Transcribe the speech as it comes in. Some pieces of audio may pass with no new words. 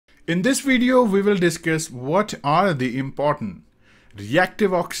In this video, we will discuss what are the important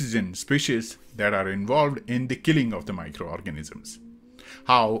reactive oxygen species that are involved in the killing of the microorganisms,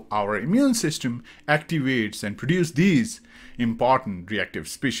 how our immune system activates and produces these important reactive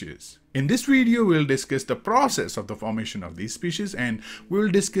species. In this video, we'll discuss the process of the formation of these species, and we'll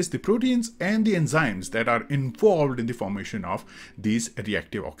discuss the proteins and the enzymes that are involved in the formation of these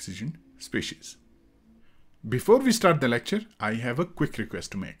reactive oxygen species. Before we start the lecture, I have a quick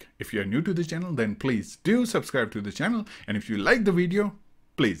request to make. If you are new to the channel, then please do subscribe to the channel, and if you like the video,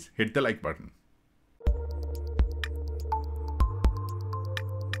 please hit the like button.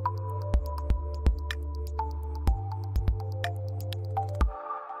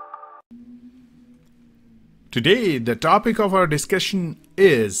 Today, the topic of our discussion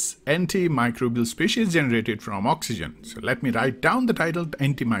is antimicrobial species generated from oxygen. So let me write down the title: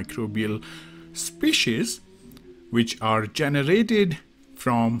 antimicrobial species which are generated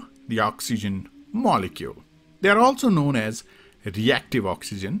from the oxygen molecule. They are also known as reactive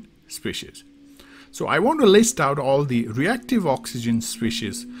oxygen species. So I want to list out all the reactive oxygen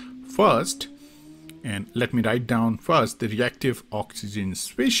species first, and let me write down first the reactive oxygen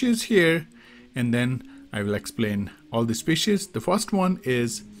species here, and then I will explain all the species. The first one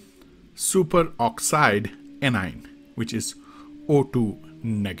is superoxide anion, which is O2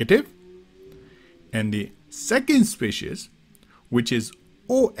 negative. And the second species, which is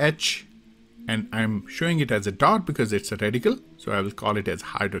OH, and I'm showing it as a dot because it's a radical, so I will call it as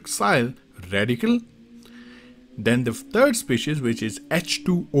hydroxyl radical. Then the third species, which is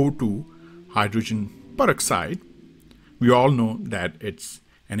H2O2 hydrogen peroxide. We all know that it's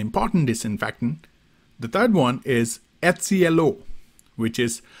an important disinfectant. The third one is HClO, which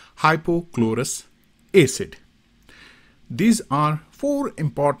is hypochlorous acid. These are four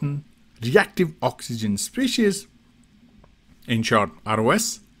important reactive oxygen species, in short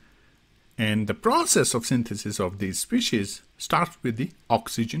ROS, and the process of synthesis of these species starts with the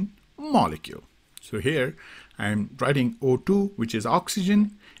oxygen molecule. So here I am writing O2, which is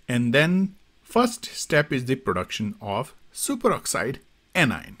oxygen, and then first step is the production of superoxide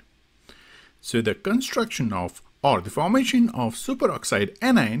anion. So the construction of or the formation of superoxide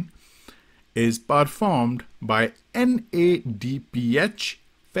anion is performed by NADPH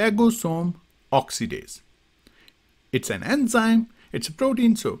phagosome oxidase. It's an enzyme, it's a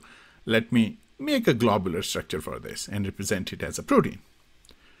protein, so let me make a globular structure for this and represent it as a protein.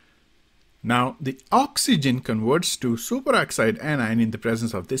 Now the oxygen converts to superoxide anion in the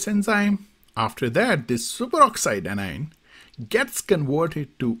presence of this enzyme. After that, this superoxide anion gets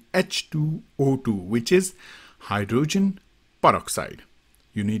converted to H2O2, which is hydrogen peroxide.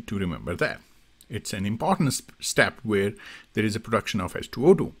 You need to remember that. It's an important step where there is a production of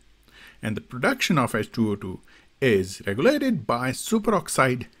H2O2. And the production of H2O2 is regulated by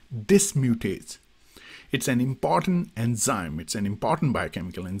superoxide dismutase. It's an important enzyme. It's an important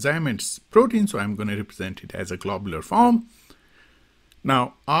biochemical enzyme. It's protein, so I'm going to represent it as a globular form.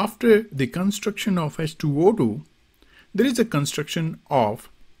 Now, after the construction of H2O2, there is a construction of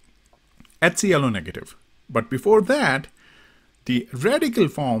HClO negative. But before that, the radical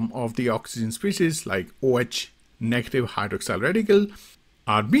form of the oxygen species like OH negative hydroxyl radical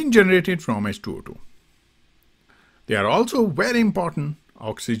are being generated from H2O2. They are also very important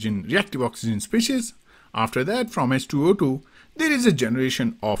reactive oxygen species. After that, from H2O2, there is a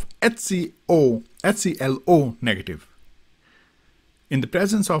generation of HClO negative in the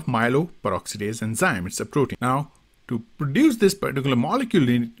presence of Myeloperoxidase enzyme. It's a protein. Now, to produce this particular molecule,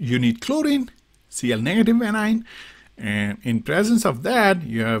 you need chlorine, Cl negative anion, and in presence of that,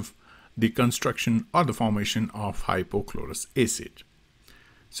 you have the construction or the formation of hypochlorous acid.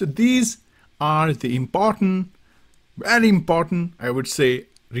 So these are the important, very important, I would say,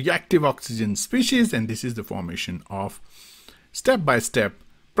 reactive oxygen species, and this is the formation of step-by-step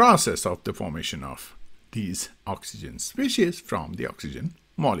process of the formation of these oxygen species from the oxygen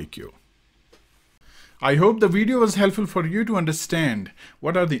molecule. I hope the video was helpful for you to understand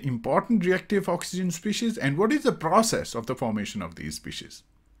what are the important reactive oxygen species and what is the process of the formation of these species.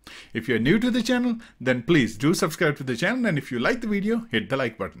 If you are new to the channel, then please do subscribe to the channel, and if you like the video, hit the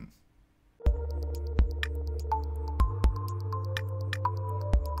like button.